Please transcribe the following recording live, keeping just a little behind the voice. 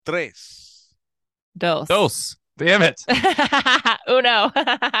Tres. Dos. Dos. Damn it. Uno.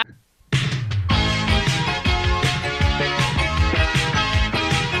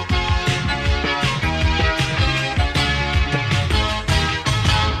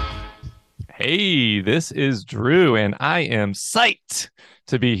 Hey, this is Drew, and I am psyched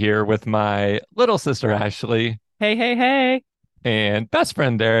to be here with my little sister Ashley Hey, hey, hey. and best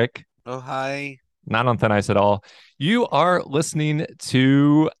friend Derek. Oh, hi. Not on thin ice at all. You are listening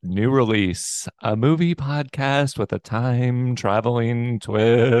to New Release, a movie podcast with a time traveling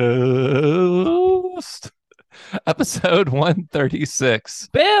twist. Episode 136.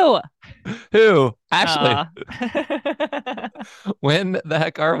 Boo. Who? Ashley. Aw. When the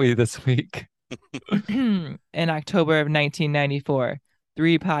heck are we this week? In October of 1994,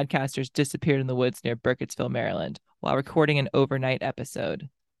 three podcasters disappeared in the woods near Burkittsville, Maryland, while recording an overnight episode.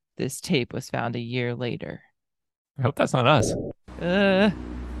 This tape was found a year later. I hope that's not us. Uh,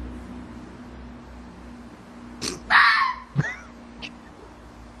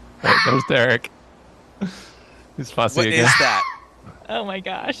 There's Derek. He's fussy What again. is that? oh my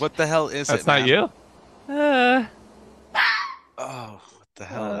gosh. What the hell is That's it, not man? you? Uh, Oh, what the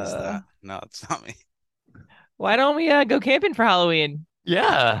hell is that? No, it's not me. why don't we go camping for Halloween?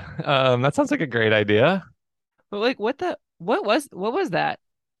 Yeah. That sounds like a great idea. But like, what was that?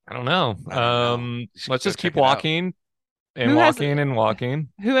 I don't know. I don't know. You should Let's go just keep check it out. walking and Who has- walking and walking.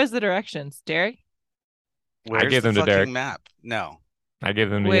 Who has the directions? Derek? Where's gave the them to fucking Derek. map? No. I gave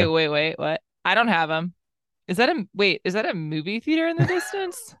them to Wait, you. wait. What? I don't have them. Is that a movie theater in the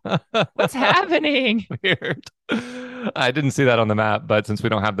distance? What's happening? Weird. I didn't see that on the map, but since we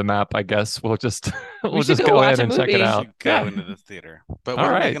don't have the map, I guess we'll just we'll should just go go watch in a and check movie. it We out. should go Yeah. into the theater. But All what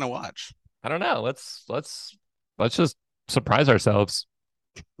are we right. gonna watch? I don't know. Let's just surprise ourselves.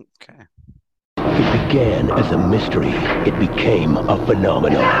 Okay. It began as a mystery. It became a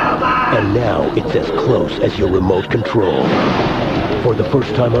phenomenon. And now it's as close as your remote control. For the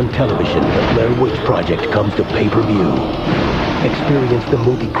first time on television, the Blair Witch Project comes to pay-per-view. Experience the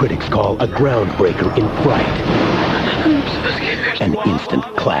movie critics call a groundbreaker in fright. An instant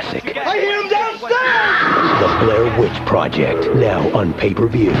classic. I hear him downstairs! The Blair Witch Project, now on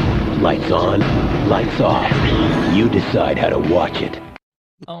pay-per-view. Lights on, lights off. You decide how to watch it.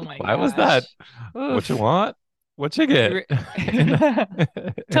 Oh my Why was that? Oof. What you want? What you get?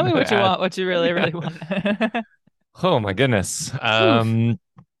 Tell me what you want, what you really, really want. Oh my goodness.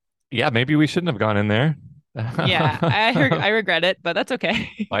 Yeah, maybe we shouldn't have gone in there. Yeah, I regret it, but that's okay.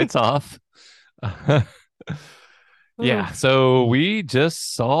 Lights off. Yeah, so we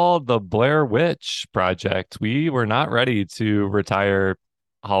just saw the Blair Witch Project. We were not ready to retire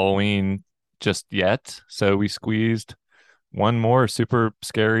Halloween just yet, so we squeezed one more super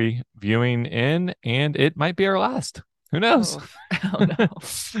scary viewing in, and it might be our last. Who knows? Oh no.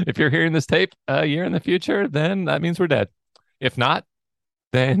 If you're hearing this tape a year in the future, then that means we're dead. If not,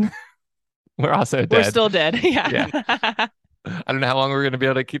 then we're also dead. We're still dead. Yeah. I don't know how long we're going to be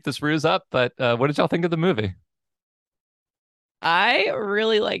able to keep this ruse up, but what did y'all think of the movie? I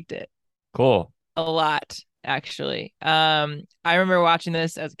really liked it Cool. a lot, actually. I remember watching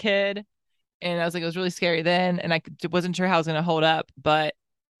this as a kid, and I was like, it was really scary then, and wasn't sure how it was going to hold up, but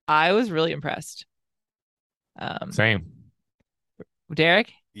I was really impressed. Same.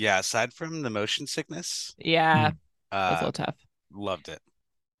 Derek? Yeah, aside from the motion sickness, Yeah, that was a little tough. loved it.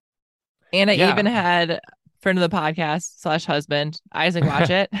 And I Yeah. even had friend of the podcast / husband, Isaac, watch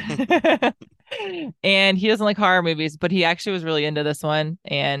it. And he doesn't like horror movies, but he actually was really into this one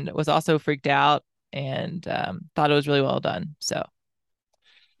and was also freaked out and thought it was really well done. So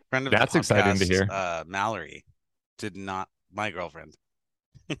Friend of That's the exciting to podcast, hear. Mallory did not, my girlfriend.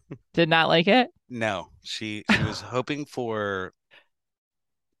 did not like it. No, she was hoping for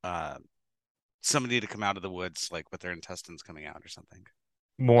somebody to come out of the woods like with their intestines coming out or something.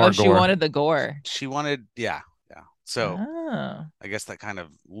 More Oh, she gore. wanted the gore. She wanted, yeah. So Oh. I guess that kind of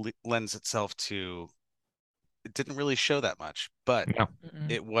lends itself to it didn't really show that much, but No.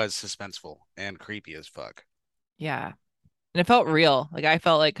 Mm-mm. it was suspenseful and creepy as fuck. Yeah. And it felt real. Like I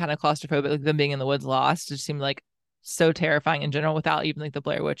felt like kind of claustrophobic, like them being in the woods lost. It just seemed like so terrifying in general without even like the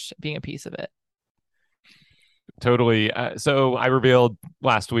Blair Witch being a piece of it. Totally. So I revealed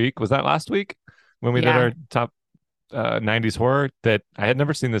last week, was that last week when we did Yeah. our top 90s horror, that I had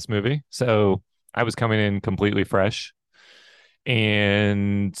never seen this movie. So I was coming in completely fresh,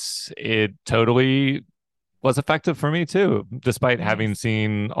 and it totally was effective for me too, despite having Nice.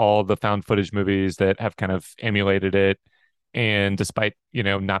 seen all the found footage movies that have kind of emulated it. And despite,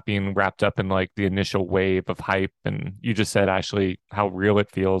 not being wrapped up in like the initial wave of hype, and you just said, Ashley, how real it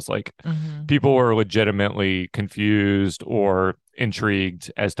feels like Mhm. people were legitimately confused or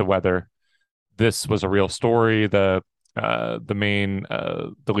intrigued as to whether this was a real story. The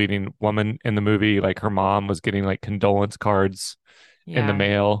leading woman in the movie, like her mom was getting like condolence cards in the Yeah.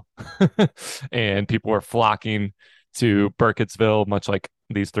 mail, and people were flocking to Burkittsville, much like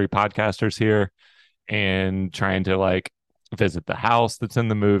these three podcasters here, and trying to like visit the house that's in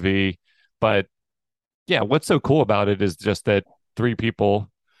the movie. But yeah, what's so cool about it is just that three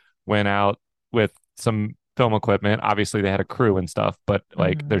people went out with some film equipment. Obviously, they had a crew and stuff, but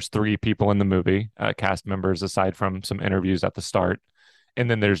like there's three people in the movie, cast members aside from some interviews at the start, and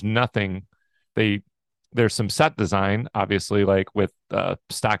then there's nothing. There's some set design, obviously, like with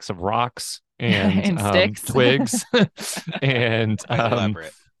stacks of rocks and And sticks. twigs, and Quite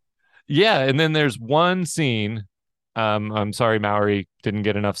elaborate. yeah, and then there's one scene. I'm sorry, Maori didn't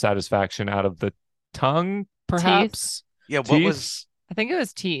get enough satisfaction out of the tongue, perhaps. Yeah, what Teeth? was I think it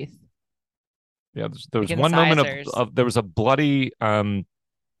was teeth. Yeah, there was Like one moment incisors. of there was a bloody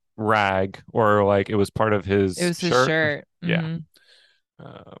rag, or like it was part of his It was his shirt. shirt. Yeah.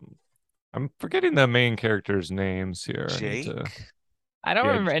 Mhm. I'm forgetting the main characters' names here. I need Jake, to- I don't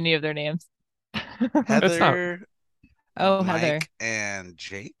Yeah, remember any of their names. Heather, Oh, Mike, Heather. and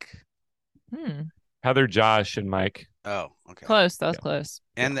Jake? Heather, Josh, and Mike. Oh, okay. Close. That was Yeah. close.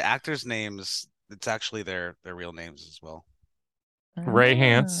 And the actors' names, it's actually their real names as well. Ray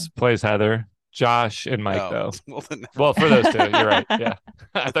Hance plays Heather. Josh and Mike, Oh, though. well, then never Well, for mind. those two, you're right. Yeah,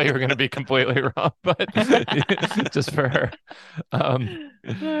 I thought you were going to be completely wrong, but just for her.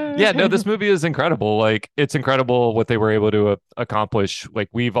 Yeah, no, this movie is incredible. Like, it's incredible what they were able to accomplish. Like,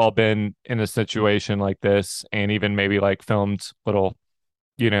 we've all been in a situation like this, and even maybe like filmed little,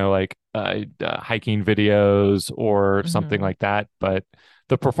 like hiking videos or something Mhm. like that. But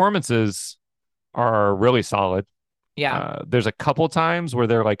the performances are really solid. Yeah. There's a couple times where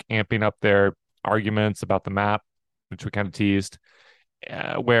they're like amping up their arguments about the map, which we kind of teased.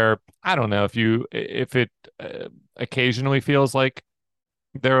 Where I don't know if it occasionally feels like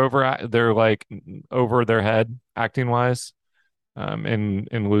they're like over their head acting wise, and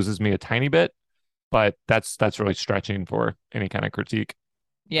loses me a tiny bit. But that's really stretching for any kind of critique.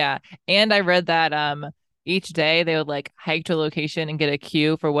 Yeah. And I read that each day they would like hike to a location and get a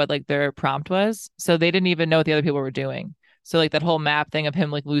cue for what like their prompt was. So they didn't even know what the other people were doing. So like that whole map thing of him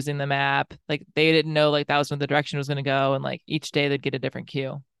like losing the map, like they didn't know like that was when the direction was going to go, and like each day they'd get a different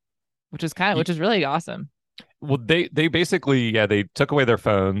cue, which is really awesome. Well, they basically, yeah, they took away their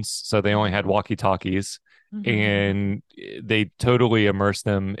phones, so they only had walkie-talkies, and they totally immersed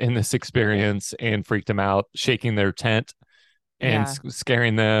them in this experience and freaked them out, shaking their tent and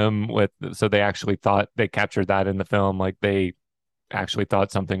scaring them with. So they actually thought they captured that in the film, like they actually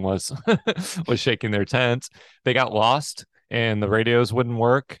thought something was was shaking their tent. They got lost and the radios wouldn't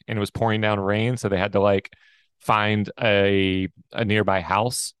work, and it was pouring down rain, so they had to like find a nearby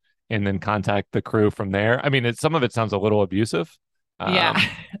house and then contact the crew from there. I mean, some of it sounds a little abusive. Yeah.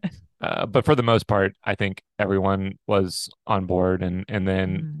 But for the most part, I think everyone was on board, and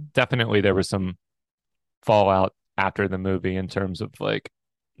then definitely there was some fallout after the movie in terms of like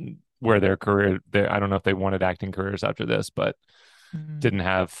where their career. I don't know if they wanted acting careers after this, but didn't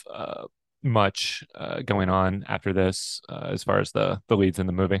have much going on after this as far as the leads in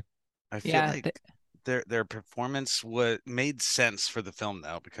the movie. I feel like their performance made sense for the film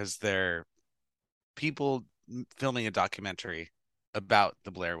though, because they're people filming a documentary about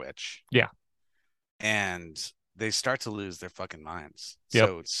the Blair Witch. Yeah. And they start to lose their fucking minds. Yep.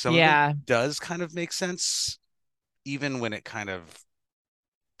 So some of it does kind of make sense, even when it kind of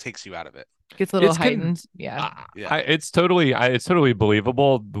takes you out of it. Gets a little heightened. Yeah. It's totally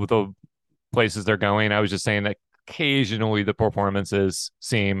believable with the places they're going. I was just saying that occasionally the performances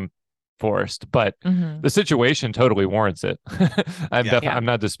seem forced, but the situation totally warrants it. I'm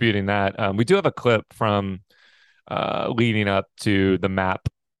not disputing that. We do have a clip from leading up to the map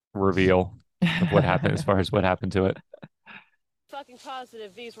reveal of what happened, as far as what happened to it. Fucking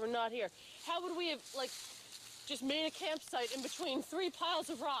positive these were not here. How would we have just made a campsite in between 3 piles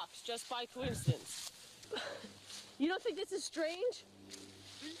of rocks just by coincidence? You don't think this is strange?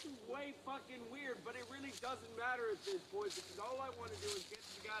 This is way fucking weird, but it really doesn't matter at this point, because all I want to do is get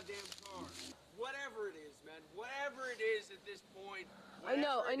to the goddamn car. Whatever it is, man. Whatever it is at this point. I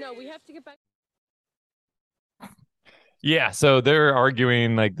know. We have to get back. Yeah, so they're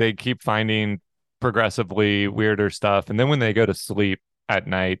arguing, like they keep finding progressively weirder stuff, and then when they go to sleep at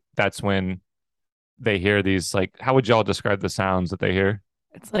night, that's when they hear these, like, how would y'all describe the sounds that they hear?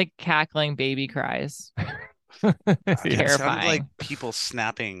 It's like cackling baby cries. It sounded Terrifying. like people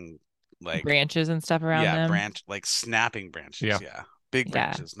snapping like branches and stuff around them. like snapping branches. Yeah. Big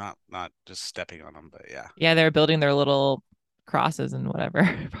branches, not just stepping on them, but yeah. Yeah, they're building their little crosses and whatever.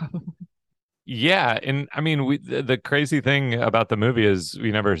 Probably. Yeah, and I mean, the crazy thing about the movie is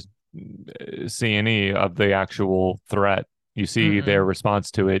we never see any of the actual threat. You see their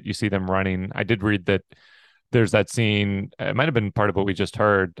response to it. You see them running. I did read that there's that scene. It might have been part of what we just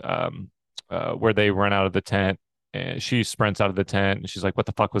heard, where they run out of the tent. And she sprints out of the tent, and she's like, "What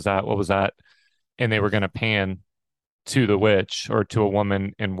the fuck was that? What was that?" And they were going to pan to the witch or to a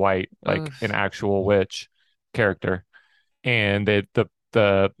woman in white, like Oof. an actual witch character, and the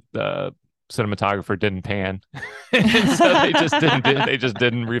cinematographer didn't pan, and so they just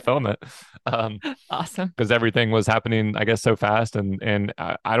didn't refilm it. Awesome. Because everything was happening, I guess, so fast, and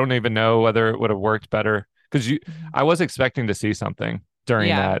I don't even know whether it would have worked better. Because I was expecting to see something during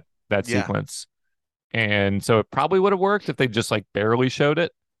Yeah. that Yeah. sequence, and so it probably would have worked if they just like barely showed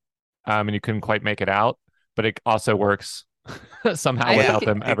it, and you couldn't quite make it out. But it also works somehow I without think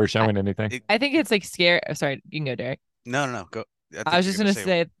them ever showing anything. I think it's like scary. Oh, sorry, you can go, Derek. No, go. I was just gonna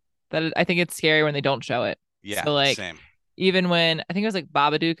say that I think it's scary when they don't show it. Yeah, So like same. even when I think it was like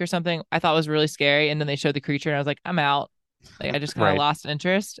Babadook or something, I thought was really scary, and then they showed the creature, and I was like, I'm out. Like I just kind of Right. lost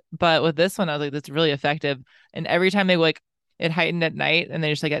interest. But with this one, I was like, that's really effective. And every time they like it heightened at night, and they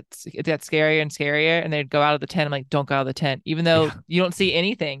just like it got scarier and scarier, and they'd go out of the tent. I'm like, don't go out of the tent, even though Yeah. you don't see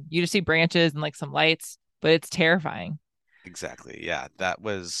anything. You just see branches and like some lights, but it's terrifying. Exactly. Yeah, that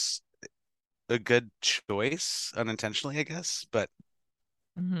was a good choice, unintentionally, I guess. But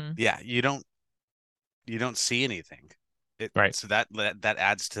Hmm. yeah, you don't see anything. Right. So that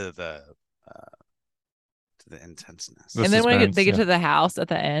adds to the intenseness. The And then when suspense, they get yeah. to the house at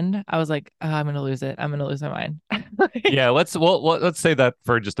the end, I was like, oh, I'm gonna lose it. I'm gonna lose my mind. Yeah, let's say that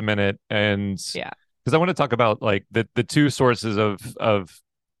for just a minute, and Yeah. because I want to talk about like the two sources of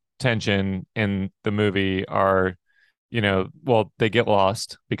tension in the movie are, well, they get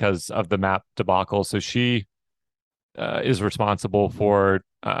lost because of the map debacle. So she is responsible for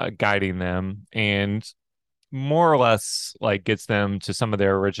guiding them and more or less like gets them to some of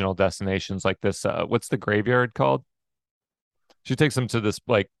their original destinations, like this. What's the graveyard called? She takes them to this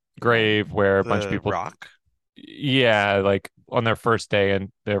like grave where a bunch of The people. rock. Yeah, like on their first day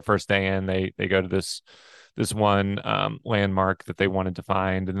in, they go to this one landmark that they wanted to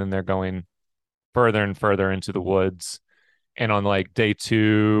find, and then they're going further and further into the woods. And on like day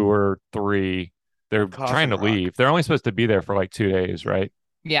 2 or 3, they're Coffin trying to Rock. leave. They're only supposed to be there for like 2 days, right?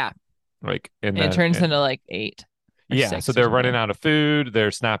 Yeah. Like in And it the turns into like 8 or yeah, 6 so or they're running something. out of food, they're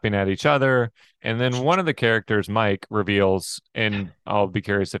snapping at each other, and then one of the characters, Mike, reveals, and I'll be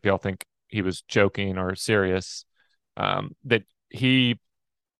curious if y'all think he was joking or serious, that he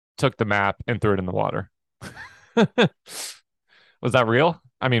took the map and threw it in the water. Was that real?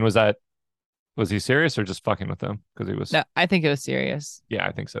 I mean, was he serious or just fucking with them? Because he was, No, I think it was serious. yeah,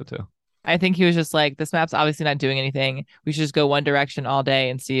 I think so too. I think he was just like, this map's obviously not doing anything. We should just go one direction all day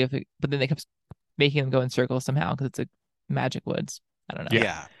and see if it, but then they kept making them go in circles somehow because it's a magic woods. I don't know.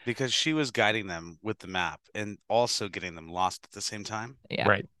 Yeah, because she was guiding them with the map and also getting them lost at the same time. Yeah.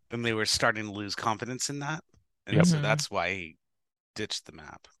 Right. And they were starting to lose confidence in that. And Yep. so Mhm. that's why he ditched the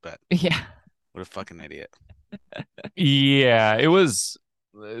map. But Yeah. what a fucking idiot. Yeah, it was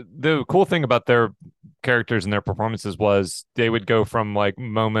the cool thing about their characters and their performances was they would go from like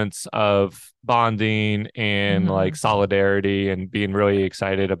moments of bonding and like solidarity and being really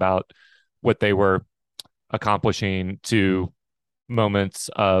excited about what they were accomplishing to moments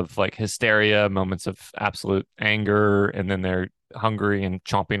of like hysteria, moments of absolute anger, and then they're hungry and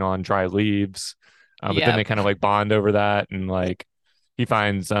chomping on dry leaves. But then Yep. they kind of like bond over that, and like he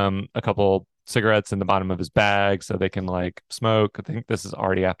finds a couple cigarettes in the bottom of his bag so they can like smoke. I think this is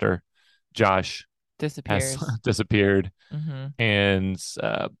already after Josh Disappears. has disappeared. Hmm. And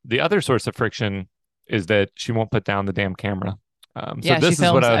the other source of friction is that she won't put down the damn camera. So Yeah, this she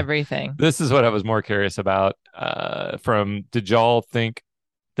is what films I everything. this is what I was more curious about. Did y'all think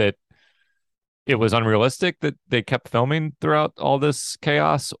that it was unrealistic that they kept filming throughout all this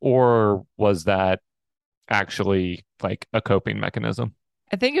chaos, or was that actually like a coping mechanism?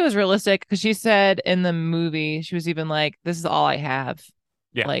 I think it was realistic because she said in the movie, she was even like, this is all I have.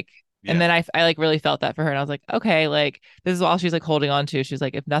 Yeah. Like, Yeah. and then I like really felt that for her. And I was like, okay, like this is all she's like holding on to. She's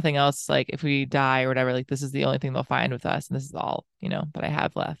like, if nothing else, like if we die or whatever, like this is the only thing they'll find with us. And this is all, that I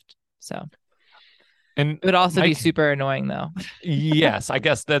have left. So And it would also be Mike- super annoying though. yes, I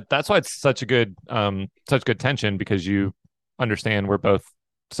guess that's why it's such good tension, because you understand where both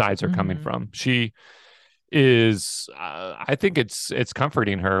sides are coming Mhm. from. She is I think it's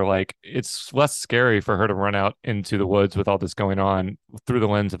comforting her. Like it's less scary for her to run out into the woods with all this going on through the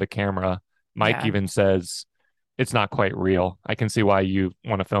lens of a camera. Mike Yeah. even says it's not quite real. I can see why you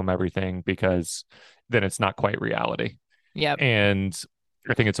want to film everything, because then it's not quite reality. Yep. And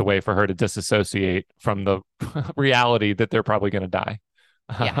I think it's a way for her to disassociate from the reality that they're probably going to die.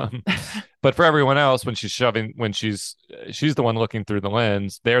 Yeah. But for everyone else, when she's she's the one looking through the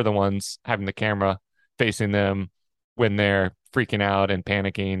lens, they're the ones having the camera facing them when they're freaking out and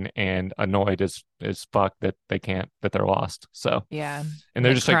panicking and annoyed as fuck that they're lost. So Yeah. and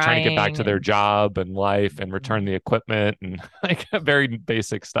they're just like trying to get back to their crying job and life and return the equipment and like very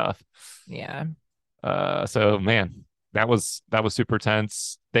basic stuff. Yeah. So man, that was super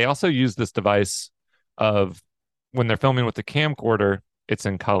tense. They also use this device of when they're filming with the camcorder, it's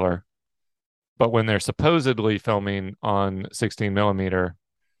in color. But when they're supposedly filming on 16 millimeter,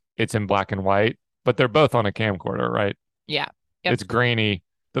 it's in black and white. But they're both on a camcorder, right? Yeah. Yep. It's grainy.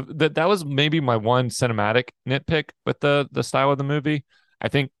 That was maybe my one cinematic nitpick with the style of the movie. I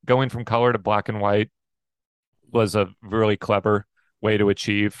think going from color to black and white was a really clever way to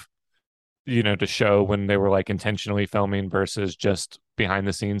achieve, to show when they were like intentionally filming versus just behind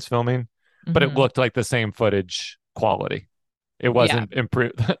the scenes filming. But it Mhm. looked like the same footage quality. It wasn't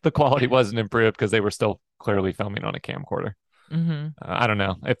improved. The quality wasn't improved because they were still clearly filming on a camcorder. Mhm. I don't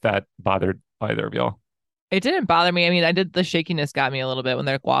know if that bothered either of y'all. It didn't bother me. I mean, the shakiness got me a little bit when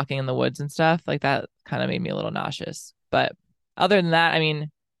they're walking in the woods and stuff. Like that kind of made me a little nauseous. But other than that, I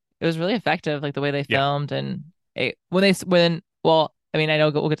mean, it was really effective, like the way they Yeah. filmed and well, I mean, I know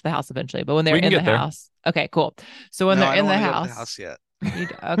we'll get to the house eventually, but when they're We can in the get there. house. Okay, cool. So when No, they're I in don't the wanna go to the house, house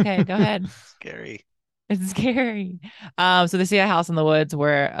yet. okay, go ahead. Scary. It's scary. So they see a house in the woods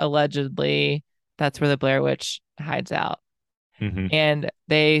where allegedly that's where the Blair Witch hides out. Mm-hmm. And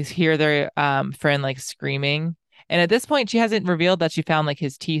they hear their friend like screaming. And at this point, she hasn't revealed that she found like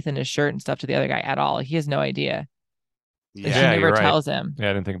his teeth in his shirt and stuff to the other guy at all. He has no idea. And she Yeah. never you're right. tells him. Yeah,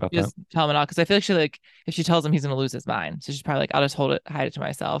 I didn't think about Just that. tell him at all. Because I feel like if she tells him, he's gonna lose his mind. So she's probably like, I'll just hide it to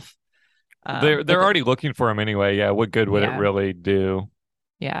myself. They're already looking for him anyway. Yeah, what good would it Yeah. really do?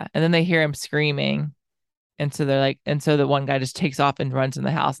 Yeah. And then they hear him screaming. And so so the one guy just takes off and runs in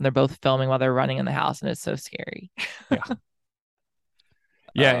the house, and they're both filming while they're running in the house, and it's so scary.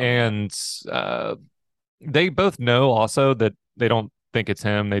 Yeah, Man. and they both know also that they don't think it's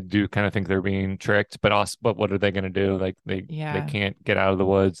him. They do kind of think they're being tricked, but what are they going to do? Like they Yeah. can't get out of the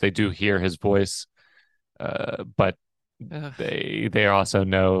woods. They do hear his voice, but Ugh. they also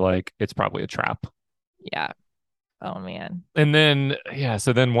know like it's probably a trap. Yeah. Oh man. And then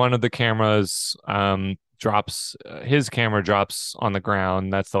so then one of the cameras drops his camera drops on the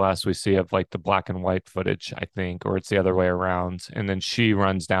ground. That's the last we see of like the black and white footage, I think, or it's the other way around. And then she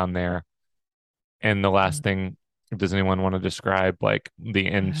runs down there. And the last thing, does anyone want to describe like the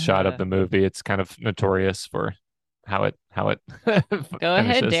end shot of the movie? It's kind of notorious for how it Go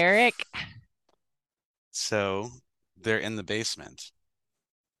ahead, Derek. So they're in the basement.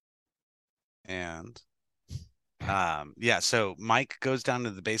 And so Mike goes down to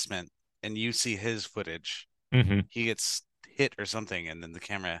the basement and you see his footage. Mm-hmm. He gets hit or something, and then the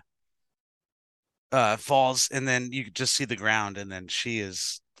camera falls, and then you just see the ground, and then she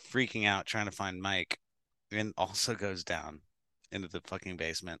is freaking out trying to find Mike, and also goes down into the fucking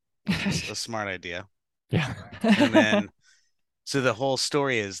basement. It's a smart idea. Yeah. And then so the whole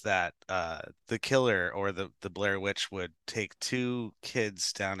story is that the killer or the Blair Witch would take two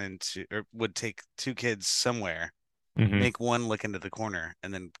kids would take two kids somewhere, Mm-hmm. make one look into the corner,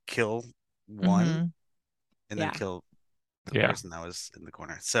 and then kill one, Mm-hmm. and Yeah. then kill the person that was in the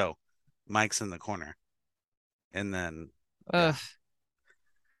corner. So Mike's in the corner, and then Ugh.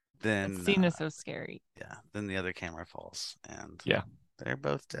 then That scene is so scary. yeah, then the other camera falls, and Yeah. they're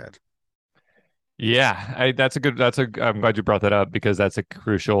both dead. Yeah, I'm glad you brought that up because that's a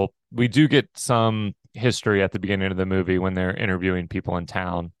crucial. We do get some history at the beginning of the movie when they're interviewing people in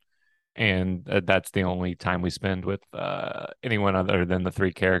town, and that's the only time we spend with anyone other than the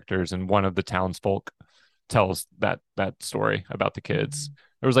three characters. And one of the townsfolk tells that story about the kids.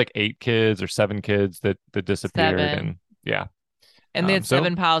 There was like 8 kids or 7 kids that disappeared, 7. and yeah. And they had so-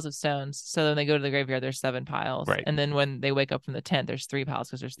 7 piles of stones. So when they go to the graveyard, there's 7 piles. Right. And then when they wake up from the tent, there's 3 piles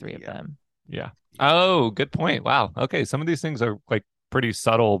because there's 3 of them. Yeah. Oh, good point. Wow. Okay, some of these things are like pretty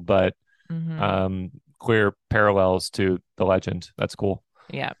subtle, but clear parallels to the legend. That's cool.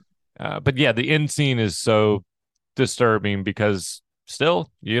 Yeah. But yeah, the end scene is so disturbing because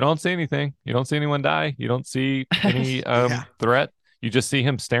you don't see anything. You don't see anyone die. You don't see any threat. You just see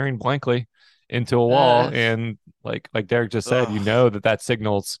him staring blankly into a wall, and like Derek just said, you know that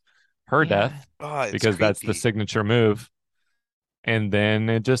signals her death because that's the signature move. And then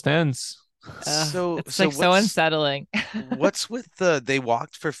it just ends. It's like so unsettling. What's with they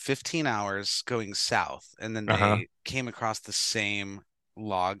walked for 15 hours going south, and then they came across the same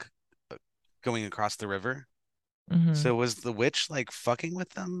log going across the river. Mhm. So was the witch like fucking with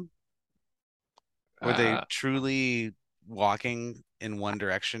them? Were they truly walking in one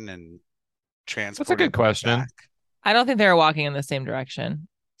direction and That's a transported good question. back? I don't think they were walking in the same direction.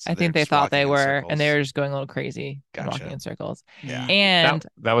 So I they're think they just thought walking they in were, and they circles. were just going a little crazy and walking Gotcha. in circles. Yeah. And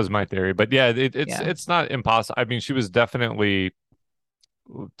That was my theory, but yeah, Yeah. it's not impossible. I mean, she was definitely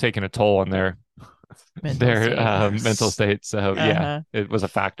taking a toll on their Mental state. mental state. So yeah, Uh-huh. it was a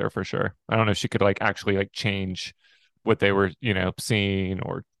factor for sure. I don't know if she could like actually like change what they were, seeing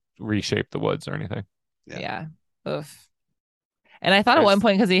or reshape the woods or anything. Yeah. Yeah. Oof. And I thought at one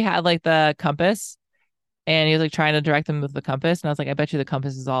point, because he had like the compass and he was like trying to direct them with the compass. And I was like, I bet you the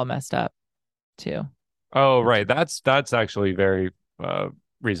compass is all messed up too. Oh, right. That's actually very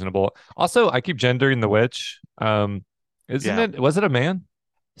reasonable. Also, I keep gendering the witch. Was it a man?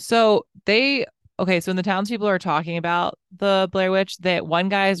 So okay, so when the townspeople are talking about the Blair Witch, that one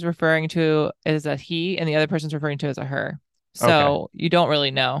guy is referring to as a he and the other person's referring to as a her. So you don't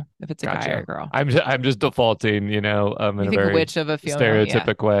really know if it's a guy or a girl. I'm just defaulting, in You a think very witch of a female, yeah.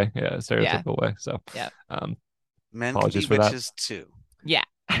 stereotypic way. Yeah, stereotypical way. So Yeah. Men can apologies be for that. witches too. Yeah.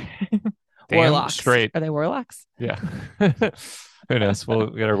 Damn Warlocks. straight. Are they warlocks? Yeah. Who knows? We'll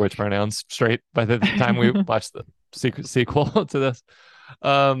get our witch pronouns straight by the time we watch the sequel to this.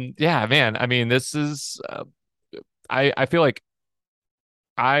 Yeah, man. I mean, this is I feel like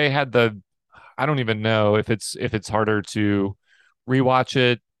I don't even know if it's harder to rewatch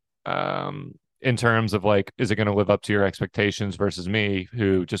it in terms of like, is it going to live up to your expectations versus me,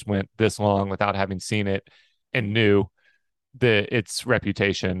 who just went this long without having seen it and knew its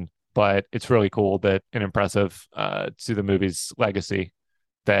reputation. But it's really cool that and impressive to the movie's legacy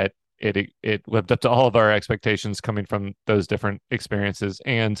that it lived up to all of our expectations coming from those different experiences.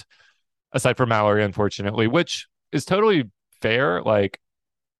 And aside from Mallory, unfortunately, which is totally fair. Like,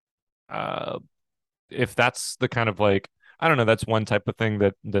 if that's the kind of like, I don't know, that's one type of thing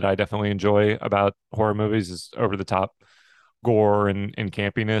that I definitely enjoy about horror movies is over the top gore and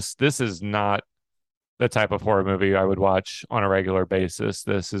campiness. This is not the type of horror movie I would watch on a regular basis.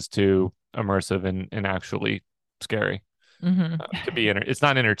 This is too immersive and actually scary to be it's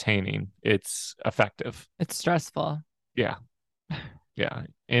not entertaining. It's effective. It's stressful. Yeah. Yeah.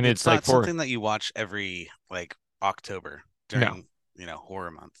 And It's like not something that you watch every like October during,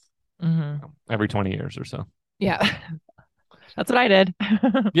 horror month. Every 20 years or so. Yeah. That's what I did.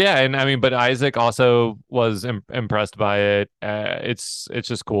 Yeah, and I mean, but Isaac also was impressed by it. It's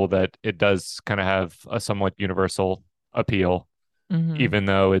just cool that it does kind of have a somewhat universal appeal, even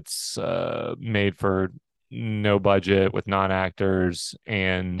though it's made for no budget with non-actors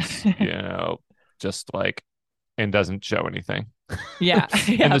and just like and doesn't show anything. Yeah.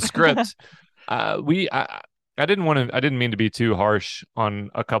 In the script, I didn't mean to be too harsh on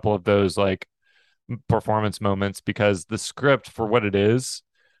a couple of those like performance moments, because the script for what it is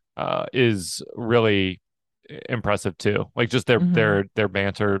really impressive too. Like just their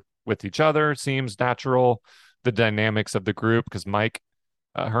banter with each other seems natural. The dynamics of the group, because Mike,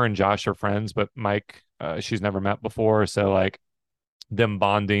 her and Josh are friends, but Mike, she's never met before, so like them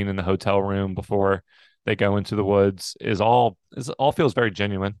bonding in the hotel room before they go into the woods all feels very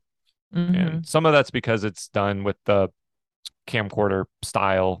genuine. And some of that's because it's done with the camcorder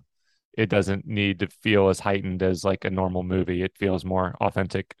style. It doesn't need to feel as heightened as like a normal movie. It feels more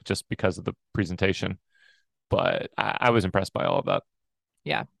authentic just because of the presentation. But I was impressed by all of that.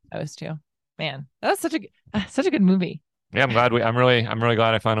 Yeah, I was too. Man, that was such a good movie. Yeah, I'm really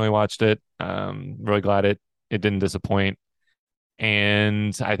glad I finally watched it. Really glad it didn't disappoint.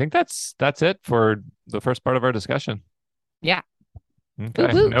 And I think that's it for the first part of our discussion. Yeah.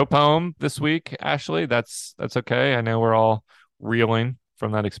 Okay. Woo-hoo. No poem this week, Ashley. That's okay. I know we're all reeling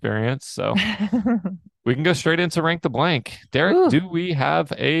from that experience, so we can go straight into Rank the Blank. Derek, Ooh. do we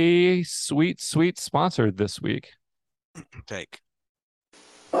have a sweet sponsor this week? Take.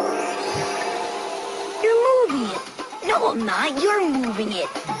 You're moving it. No, I'm not. You're moving it.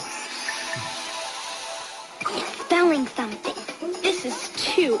 It's spelling something. This is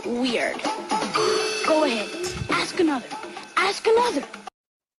too weird. Go ahead. Ask another. Ask another.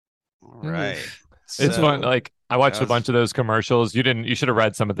 All right. It's fun. Like, I watched that a bunch of those commercials. You should have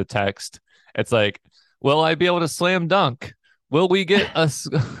read some of the text. It's like, will I be able to slam dunk? Will we get a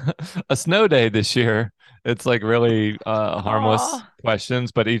snow day this year? It's like really harmless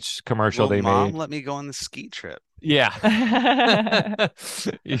questions, but each commercial Will they Mom made. let me go on the ski trip? Yeah.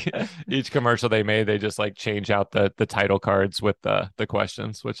 Each commercial they made, they just like change out the title cards with the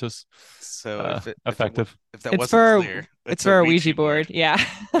questions, which is so effective. If that It's wasn't for clear, it's for a Ouija board. Yeah.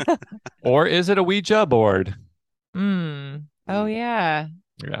 Or is it a Ouija board? Oh yeah.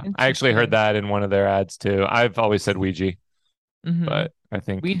 Yeah, I actually heard that in one of their ads too. I've always said Ouija, Mhm. but I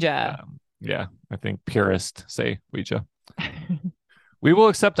think Ouija. yeah, I think purists say Ouija. We will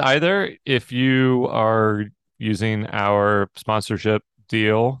accept either if you are using our sponsorship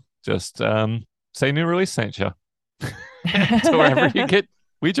deal. Just say new release sent you to wherever you get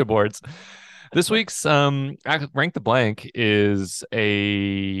Ouija boards. This week's Rank the Blank is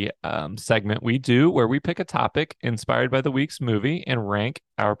a segment we do where we pick a topic inspired by the week's movie and rank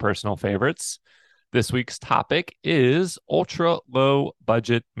our personal favorites. This week's topic is ultra low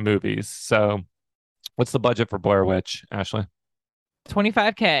budget movies. So, what's the budget for Blair Witch, Ashley?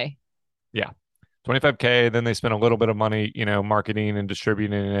 $25K. Yeah, $25K. Then they spent a little bit of money, marketing and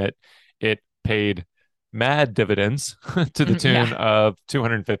distributing it. It paid mad dividends to the tune of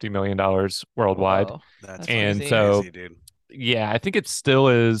 $250 million worldwide. Whoa, That's and crazy, so, dude. yeah, I think it still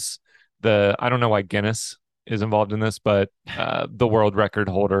is I don't know why Guinness is involved in this, but the world record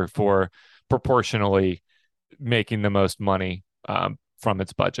holder for proportionally making the most money from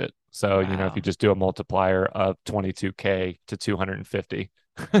its budget. So, if you just do a multiplier of 22K to 250,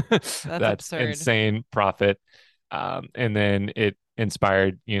 that's absurd. insane profit. And then it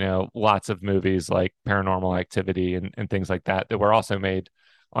inspired, lots of movies like Paranormal Activity and things like that were also made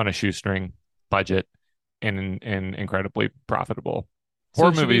on a shoestring budget and incredibly profitable.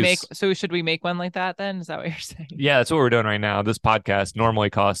 Horror movies. Should we make one like that then? Is that what you're saying? Yeah, that's what we're doing right now. This podcast normally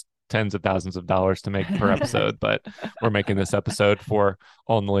costs tens of thousands of dollars to make per episode, but we're making this episode for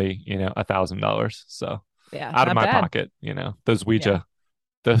only, $1,000. So yeah, out of my pocket, those Ouija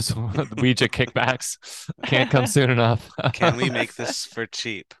kickbacks can't come soon enough. Can we make this for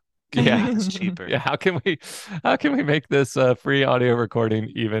cheap? Yeah, it's cheaper. Yeah, how can we make this free audio recording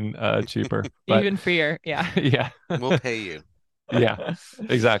even cheaper? Even freer. Yeah. Yeah. We'll pay you. Yeah,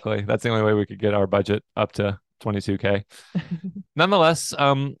 exactly. That's the only way we could get our budget up to 22K. Nonetheless,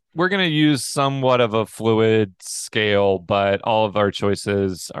 we're going to use somewhat of a fluid scale, but all of our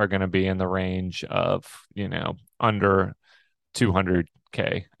choices are going to be in the range of, under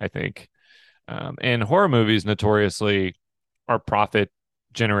 200K, I think. And horror movies notoriously are profit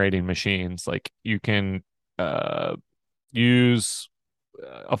generating machines. Like you can use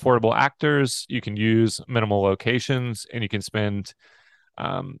affordable actors, you can use minimal locations, and you can spend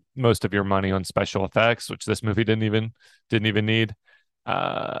most of your money on special effects, which this movie didn't even need.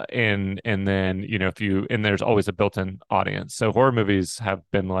 And then there's always a built-in audience. So horror movies have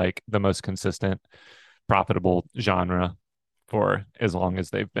been like the most consistent, profitable genre for as long as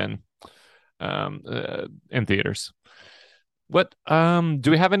they've been in theaters. What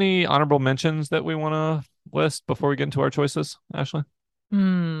do we have any honorable mentions that we want to list before we get into our choices, Ashley?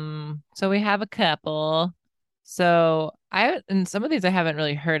 So we have a couple. So and some of these I haven't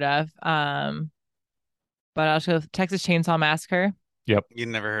really heard of. But I'll show Texas Chainsaw Massacre. Yep. You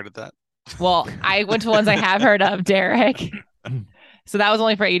never heard of that? Well, I went to ones I have heard of, Derek. So that was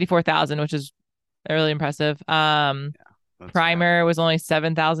only for $84,000, which is really impressive. Primer was only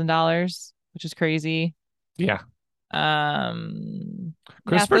 $7,000, which is crazy. Yeah.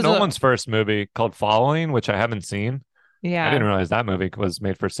 Christopher Nolan's first movie called Following, which I haven't seen. Yeah. I didn't realize that movie was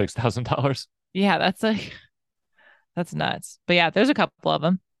made for $6,000. Yeah, that's nuts. But yeah, there's a couple of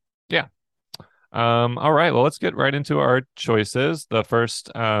them. Yeah. All right. Well, let's get right into our choices. The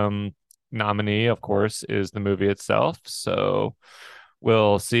first nominee, of course, is the movie itself. So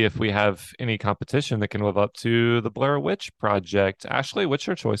we'll see if we have any competition that can live up to the Blair Witch Project. Ashley, what's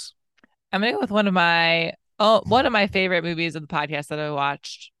your choice? I'm gonna go with one of my favorite movies of the podcast that I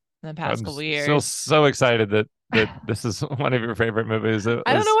watched in the past couple years. Still so excited that this is one of your favorite movies. I don't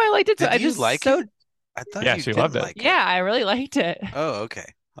know why I liked it. Did you like it? I thought she loved it. Like yeah, I really liked it. Oh, okay.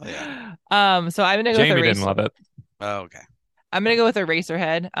 Oh yeah. So I'm gonna go Jamie with didn't love it. Oh, okay. I'm gonna go with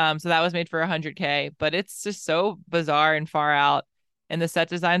Eraserhead. So that was made for $100K, but it's just so bizarre and far out, and the set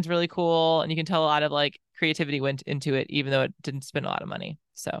design's really cool, and you can tell a lot of like creativity went into it, even though it didn't spend a lot of money.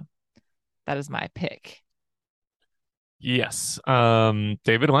 So that is my pick. Yes.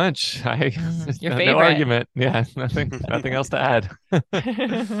 David Lynch. Your favorite. No argument. Yeah, nothing else to add.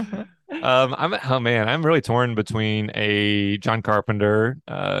 I'm really torn between a John Carpenter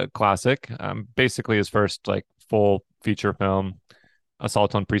classic, basically his first like full feature film,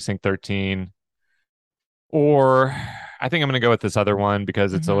 Assault on Precinct 13, or I think I'm going to go with this other one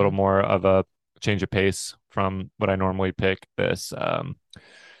because it's a little more of a change of pace from what I normally pick. This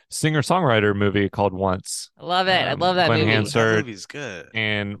singer-songwriter movie called Once. I love it. I love that Glenn movie. Hansard That movie's good.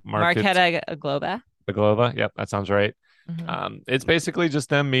 and Marketa Aglova. Aglova. Yep, that sounds right. It's basically just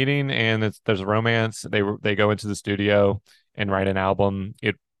them meeting, and there's a romance. They go into the studio and write an album.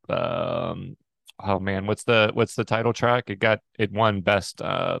 It oh man, what's the title track? It won best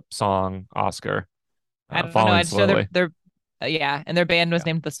song Oscar. I don't know. Falling I just know Slowly. they're yeah, and their band was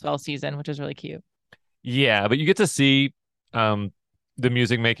Yeah. named The Swell Season, which is really cute. Yeah, but you get to see um the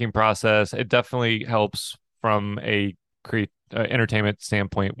music making process. It definitely helps from a create entertainment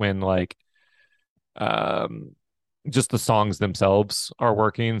standpoint when like um just the songs themselves are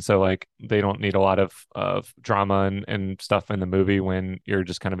working. So like they don't need a lot of drama and stuff in the movie when you're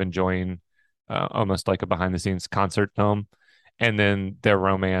just kind of enjoying almost like a behind the scenes concert film. And then their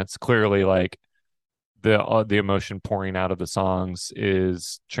romance clearly like the emotion pouring out of the songs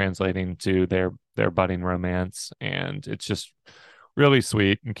is translating to their budding romance, and it's just really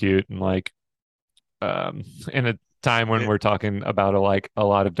sweet and cute and like in a time when It- we're talking about a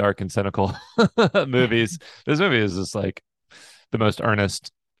lot of dark and cynical movies, this movie is just like the most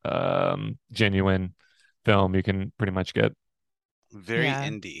earnest genuine film you can pretty much get. Very Yeah.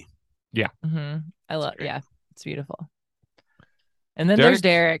 indie. I love. great. Yeah, it's beautiful. And then Derek, there's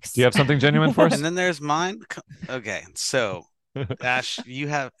Derek's. do you have something genuine for us? And then there's mine. Okay, so Ash, if you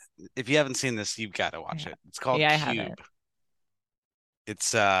haven't seen this, you've got to watch it. It's called Yeah, I Cube. haven't.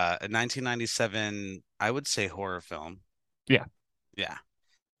 It's a 1997, I would say, horror film. Yeah. Yeah.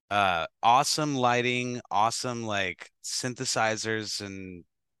 Awesome lighting, awesome like synthesizers and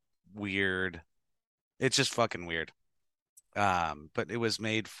weird. It's just fucking weird. But it was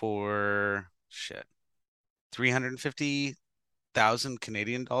made for 350,000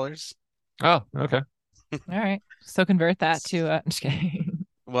 Canadian dollars. Oh, okay. All right. So convert that to I'm just kidding.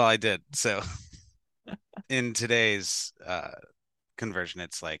 Well, I did. So in today's conversion,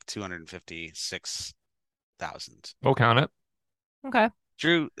 it's like 256,000. We'll count it. Okay.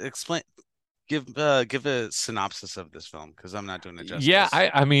 Drew, give a synopsis of this film because I'm not doing it justice. Yeah,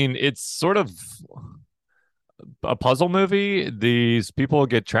 I mean it's sort of a puzzle movie. These people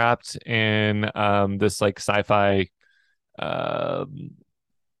get trapped in this like sci-fi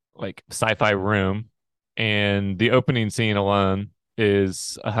room, and the opening scene alone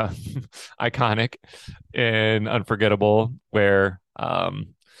is iconic and unforgettable, where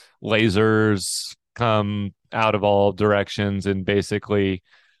lasers come out of all directions and basically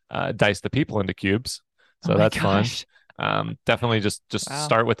dice the people into cubes. So Oh my that's fun. gosh. Definitely just Wow.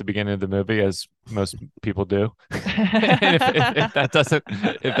 start with the beginning of the movie, as most people do. And if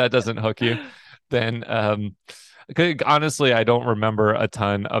that doesn't hook you, then honestly, I don't remember a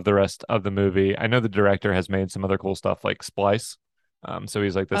ton of the rest of the movie. I know the director has made some other cool stuff like Splice. So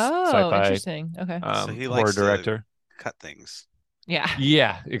he's like this Oh, sci-fi interesting. Okay. So he horror likes to director. cut things. Yeah.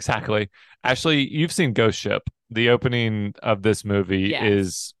 Yeah, exactly. Actually, you've seen Ghost Ship. The opening of this movie Yes.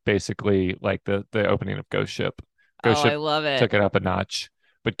 is basically like the opening of Ghost Ship. Oh, Ghost I Ship love it. took it up a notch.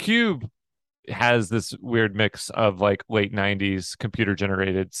 But Cube has this weird mix of like late 90s computer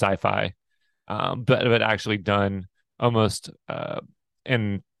generated sci-fi, but actually done almost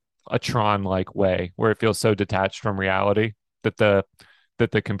in a Tron like way, where it feels so detached from reality that the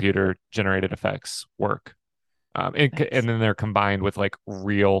computer generated effects work. Nice. And then they're combined with like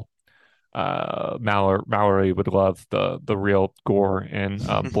real Mallory would love the real gore and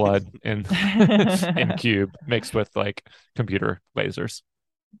blood in Cube mixed with like computer lasers.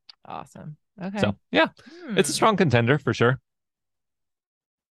 Awesome. Okay. So yeah, it's a strong contender for sure.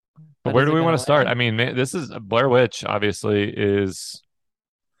 But But where is do it we want gonna to start? win? I mean, this is Blair Witch obviously is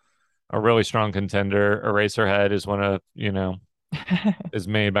a really strong contender. Eraserhead is one of, is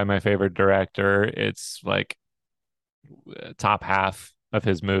made by my favorite director. It's like top half of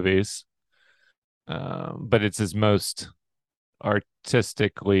his movies. But it's his most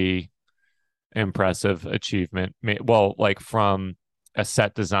artistically impressive achievement. Well, like from a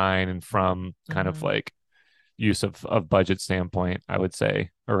set design and from kind of Mhm. like use of budget standpoint, I would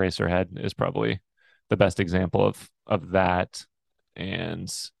say Eraserhead is probably the best example of that.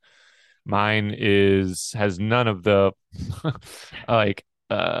 And mine has none of the like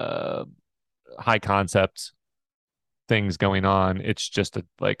high concept things going on. It's just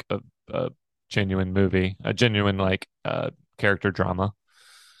a genuine movie, a genuine like character drama.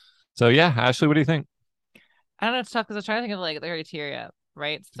 So yeah, Ashley, what do you think? I don't know. It's tough because I was trying to think of like the criteria,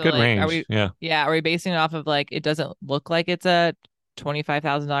 right? So Good like, range. are we? Yeah. Are we basing it off of like it doesn't look like it's a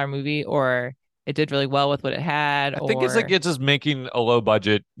 $25,000 movie, or it did really well with what it had? I think it's like or- it's just making a low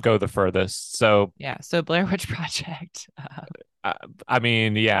budget go the furthest. So yeah. So Blair Witch Project. I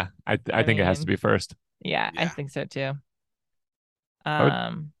mean, yeah, I think it has to mean, be first. Yeah, I Yeah. think so too.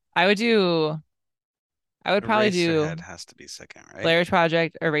 would- I would probably do Eraserhead has to be second, right? Blair Witch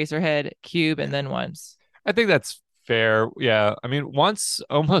Project, Eraserhead, Cube, and then Once. I think that's fair. Yeah. I mean, once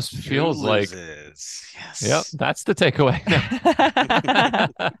almost Drew feels like, loses. Yes. yep, that's the takeaway.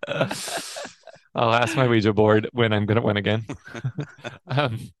 I'll ask my Ouija board when I'm gonna win again.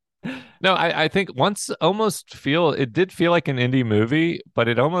 um, no, I think once almost feel it did feel like an indie movie, but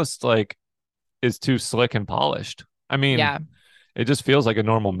it almost like is too slick and polished. I mean, Yeah. it just feels like a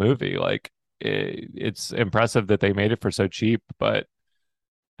normal movie. Like it's impressive that they made it for so cheap, but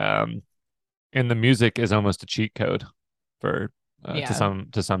um, and the music is almost a cheat code for Yeah.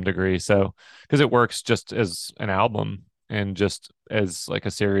 to some degree. So because it works just as an album and just as like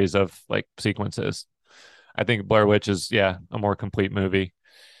a series of like sequences. I think Blair Witch is a more complete movie.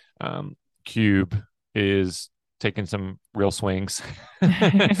 Cube is taking some real swings, and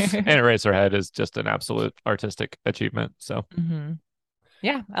Eraserhead is just an absolute artistic achievement. So Mhm.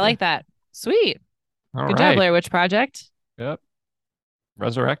 Yeah, I like that. Sweet. all Good right. job, Blair Witch Project. Yep.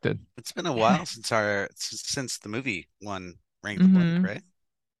 Resurrected. It's been a while since the movie won Rank the Blank, Mhm. right?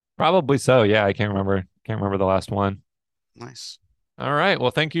 Probably so. Yeah, I can't remember. Can't remember the last one. Nice. All right.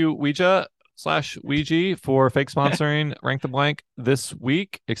 Well, thank you, Ouija/Ouija, for fake sponsoring Rank the Blank this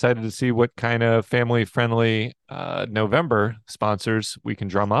week. Excited to see what kind of family-friendly November sponsors we can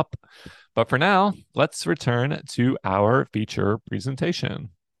drum up. But for now, let's return to our feature presentation.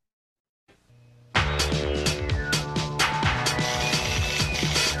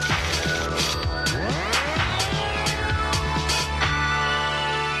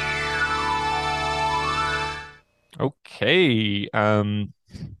 Okay. In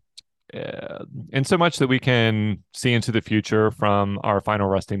so much that we can see into the future from our final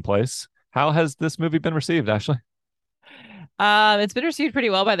resting place, how has this movie been received, Ashley? It's been received pretty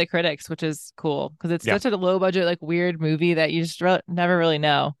well by the critics, which is cool because it's Yeah. such a low budget, like weird movie that you just never really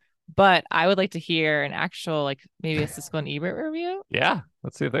know. But I would like to hear an actual, like maybe a Siskel and Ebert review. Yeah,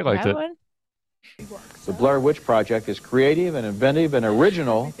 let's see if they You liked have it. one? The Blair Witch Project is creative and inventive and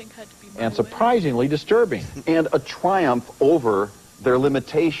original and surprisingly disturbing. And a triumph over their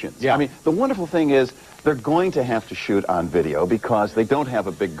limitations. Yeah. I mean, the wonderful thing is they're going to have to shoot on video because they don't have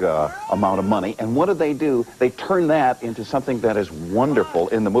a big amount of money. And what do? They turn that into something that is wonderful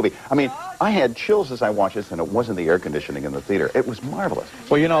in the movie. I mean, I had chills as I watched this, and it wasn't the air conditioning in the theater. It was marvelous.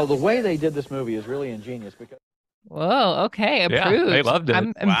 Well, you know, the way they did this movie is really ingenious because Whoa, okay, Yeah, approved. they loved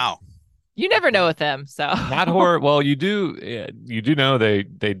it. Wow. You never know with them, so Not horror. Well, you do know they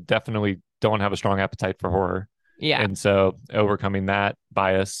definitely don't have a strong appetite for horror. yeah. And so overcoming that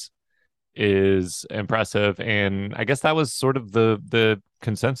bias is impressive. And I guess that was sort of the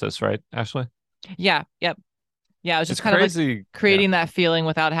consensus, right, Ashley? Yeah, yep. Yeah, it was just It's kind of like crazy. creating that feeling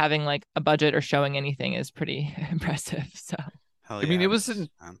without having like a budget or showing anything is pretty impressive. So Hell I mean, yeah, it was this an is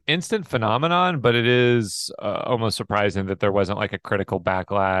fun. instant phenomenon, but it is almost surprising that there wasn't like a critical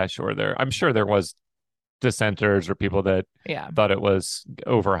backlash or I'm sure there was dissenters or people that yeah. thought it was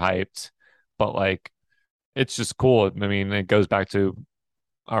overhyped, but like it's just cool. I mean, it goes back to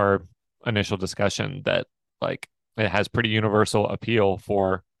our initial discussion that like it has pretty universal appeal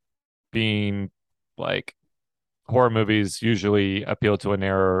for being like horror movies usually appeal to a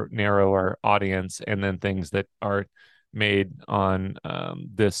narrower audience, and then things that are made on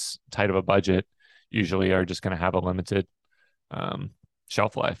this tight of a budget usually are just going to have a limited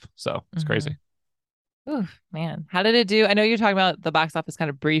shelf life. So it's crazy. Ooh, man. How did it do? I know you're talking about the box office kind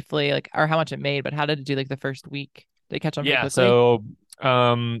of briefly, like, or how much it made, but how did it do like the first week? Did it catch on pretty Yeah. quickly? So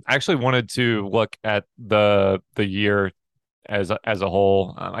I actually wanted to look at the year as a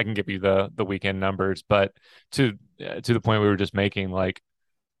whole. I can give you the weekend numbers, but to the point we were just making, like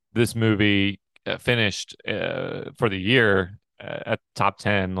this movie finished for the year at top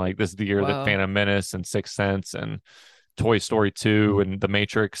 10. Like this is the year that Whoa. Phantom Menace and Sixth Sense and Toy Story 2 and The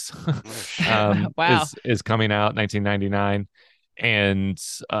Matrix Wow. is coming out 1999, and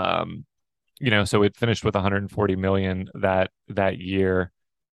so it finished with 140 million that year.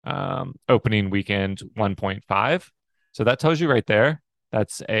 Opening weekend 1.5, so that tells you right there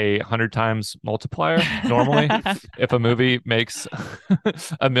that's 100 times multiplier. Normally if a movie makes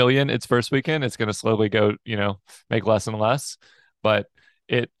a million its first weekend, it's going to slowly go make less and less, but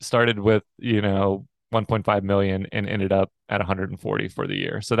it started with 1.5 million and ended up at 140 for the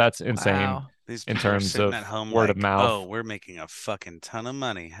year. So that's insane. Wow. These in people are terms sitting of at home word of like, mouth. Oh, we're making a fucking ton of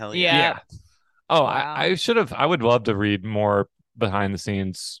money. Hell Yeah. yeah. Oh, Wow. I would love to read more behind the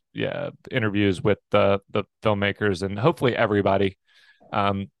scenes interviews with the filmmakers, and hopefully everybody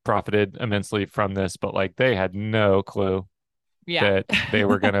profited immensely from this, but like they had no clue Yeah. that they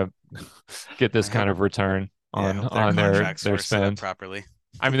were gonna get this I kind hope- of return Yeah, I on hope their contracts were set up spend. properly.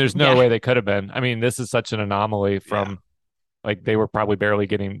 I mean, there's no Yeah. way they could have been. I mean, this is such an anomaly from like they were probably barely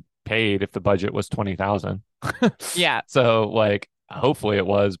getting paid if the budget was 20,000. Yeah. So like hopefully it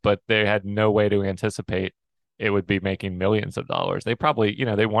was, but they had no way to anticipate it would be making millions of dollars. They probably,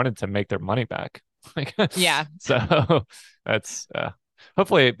 they wanted to make their money back. Yeah. So that's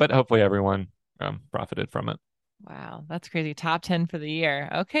hopefully everyone profited from it. Wow, that's crazy. Top 10 for the year.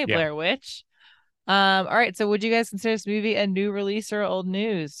 Okay, Yeah. Blair Witch. All right. So would you guys consider this movie a new release or old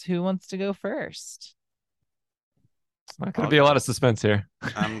news? Who wants to go first? It's not going to be a lot of suspense here.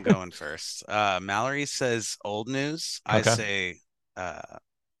 I'm going first. Mallory says old news. I Okay. say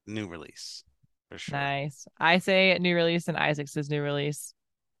new release for sure. Nice. I say new release, and Isaac says new release.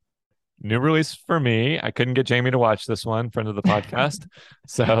 New release for me. I couldn't get Jamie to watch this one, friend of the podcast,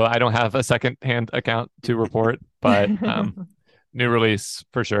 so I don't have a second-hand account to report. But new release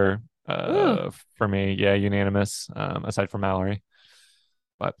for sure. For me, yeah, unanimous. Aside from Mallory,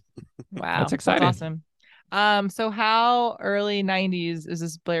 but Wow, that's exciting. That's awesome. So how early 90s is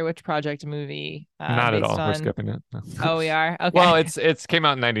this Blair Witch Project movie? Not at all. We're skipping it. No. Oh, we are. Okay. Well, it's came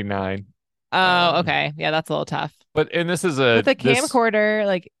out in 99. Oh, okay. Yeah, that's a little tough. And this is with a camcorder,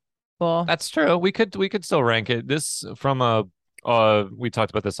 like. Well, that's true. We could still rank it. This from we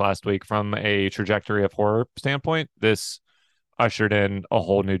talked about this last week, from a trajectory of horror standpoint. This ushered in a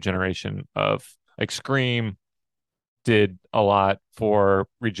whole new generation of, like, Scream did a lot for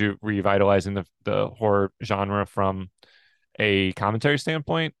revitalizing the horror genre from a commentary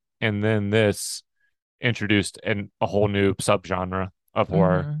standpoint, and then this introduced a whole new subgenre of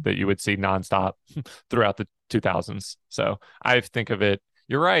horror that you would see nonstop throughout the 2000s. So I think of it.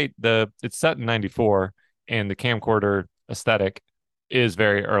 You're right. It's set in 94, and the camcorder aesthetic is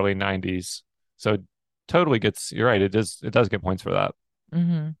very early 90s. So totally gets. You're right. It does get points for that.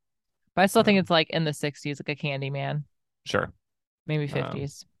 Mm-hmm. But I still think it's like in the 60s, like a Candyman. Sure. Maybe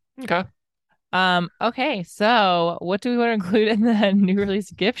 50s. Okay. Okay. So what do we want to include in the new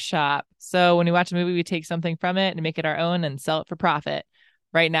release gift shop? So when we watch a movie, we take something from it and make it our own and sell it for profit.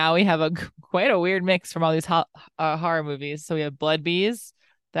 Right now, we have quite a weird mix from all these horror movies. So we have blood bees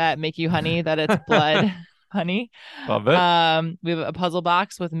that make you honey, that it's blood honey. Love it. We have a puzzle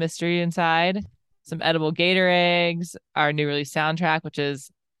box with mystery inside, some edible gator eggs, our new release soundtrack, which is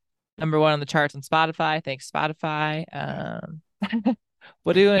 #1 on the charts on Spotify. Thanks, Spotify.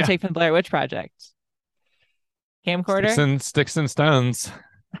 What do you want to take from the Blair Witch Project? Camcorder? Sticks and stones.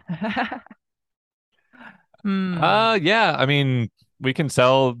 Yeah. I mean, we can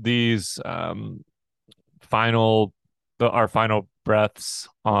sell these our final breaths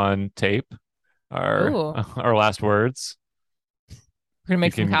on tape, our last words. We're gonna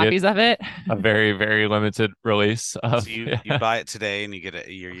make some copies of it. A very, very limited release of. So you buy it today and you get it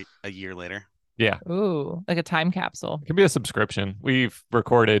a year later. Yeah. Ooh, like a time capsule. It can be a subscription. We've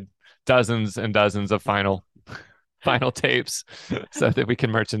recorded dozens and dozens of final tapes so that we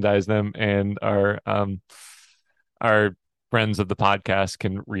can merchandise them, and our friends of the podcast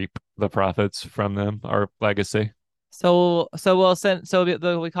can reap the profits from them, our legacy. So we'll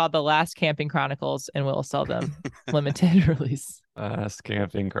we call it the Last Camping Chronicles, and we'll sell them limited release. Last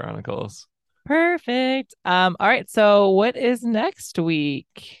Camping Chronicles. Perfect. All right. So what is next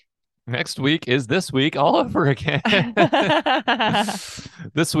week? Next week is this week all over again.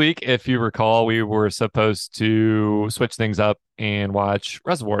 This week, if you recall, we were supposed to switch things up and watch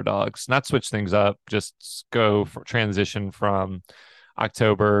Reservoir Dogs. Not switch things up, just transition from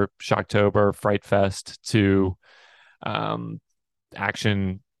Shocktober, Fright Fest to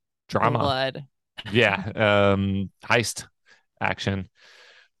action drama. Blood. Yeah, heist action.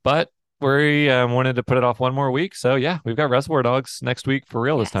 But we wanted to put it off one more week. So yeah, we've got Reservoir Dogs next week for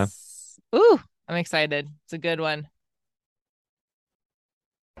real this time. Ooh, I'm excited. It's a good one.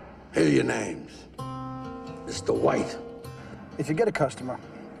 Here are your names. Mr. White. If you get a customer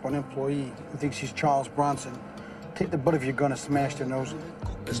or an employee who thinks he's Charles Bronson, take the butt of your gun and smash their nose.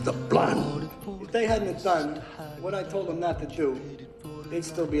 Mr. Blonde. If they hadn't done what I told them not to do, they'd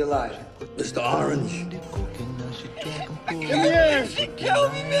still be alive. Mr. Orange. Yes, you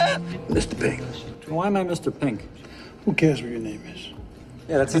killed me, man. Mr. Pink. Why am I Mr. Pink? Who cares what your name is?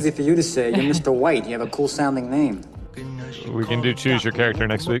 Yeah, that's easy for you to say. You're Mr. White. You have a cool sounding name. We can do choose your character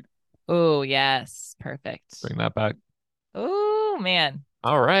next week. Oh, yes. Perfect. Bring that back. Oh, man.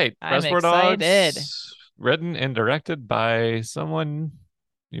 All right. I'm Reservoir excited. Dogs, written and directed by someone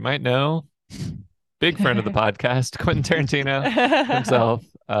you might know. Big friend of the podcast, Quentin Tarantino himself.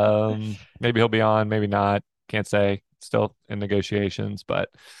 Maybe he'll be on, maybe not. Can't say. Still in negotiations, but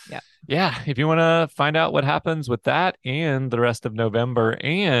yeah. If you want to find out what happens with that and the rest of November,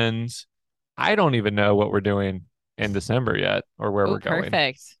 and I don't even know what we're doing in December yet or where we're going.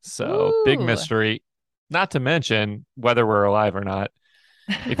 Perfect. So big mystery. Not to mention whether we're alive or not.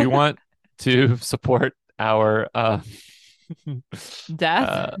 If you want to support our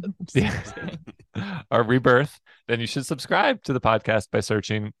death, our rebirth, then you should subscribe to the podcast by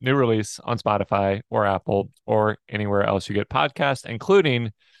searching New Release on Spotify or Apple or anywhere else you get podcasts,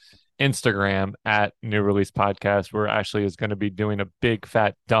 including Instagram at New Release Podcast, where Ashley is going to be doing a big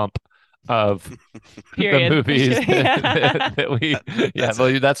fat dump of the movies that we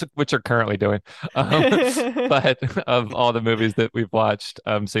well, that's what you're currently doing, but of all the movies that we've watched,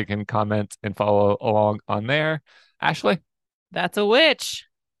 so you can comment and follow along on there. Ashley, that's a witch.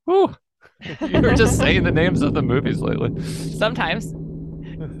 Woo. You were just saying the names of the movies lately. Sometimes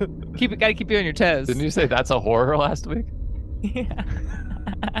gotta keep you on your toes. Didn't you say that's a horror last week? Yeah.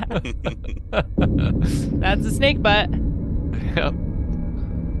 That's a snake butt. Yep.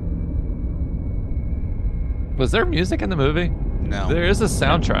 Was there music in the movie? No. There is a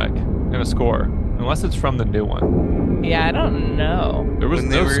soundtrack and a score, unless it's from the new one. Yeah, I don't know. There was when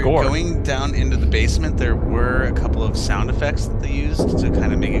no they were score. Going down into the basement, there were a couple of sound effects that they used to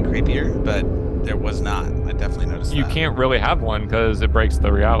kind of make it creepier, but there was not. I definitely noticed You that. can't really have one because it breaks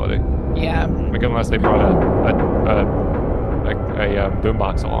the reality. Yeah. Like unless they brought a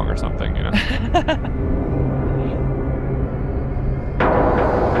boombox along or something, you know.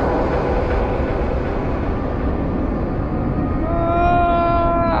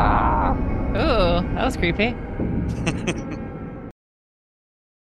 Ooh, that was creepy.